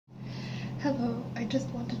Hello, I just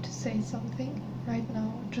wanted to say something right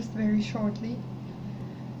now, just very shortly.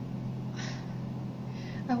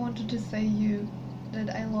 I wanted to say you that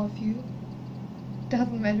I love you.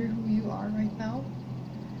 Doesn't matter who you are right now,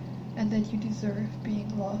 and that you deserve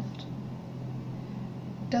being loved.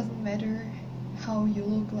 Doesn't matter how you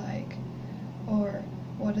look like, or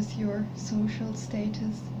what is your social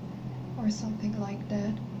status, or something like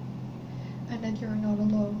that, and that you're not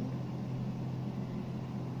alone.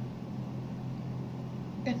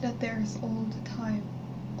 And that there's all the time,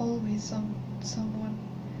 always someone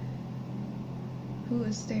who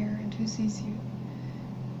is there and who sees you.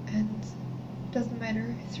 And doesn't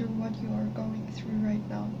matter through what you are going through right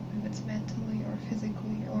now, if it's mentally or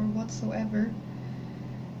physically or whatsoever.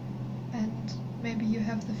 And maybe you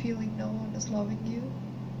have the feeling no one is loving you.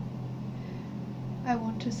 I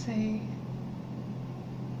want to say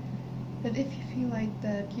that if you feel like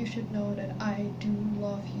that, you should know that I do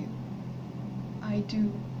love you. I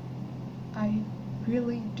do. I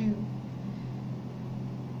really do.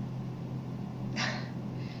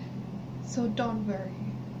 So don't worry.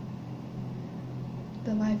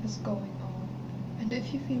 The life is going on. And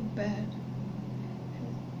if you feel bad,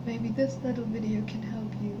 maybe this little video can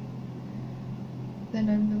help you, then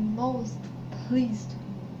I'm the most pleased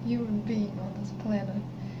human being on this planet.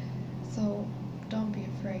 So don't be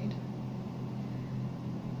afraid.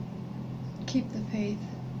 Keep the faith.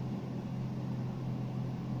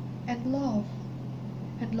 And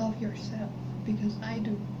love yourself, because I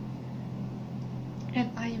do. And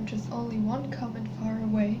I am just only one comment far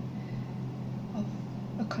away of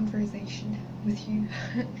a conversation with you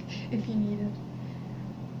if you need it.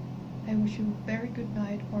 I wish you a very good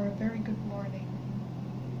night or a very good morning.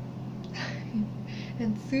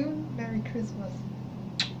 And soon, Merry Christmas.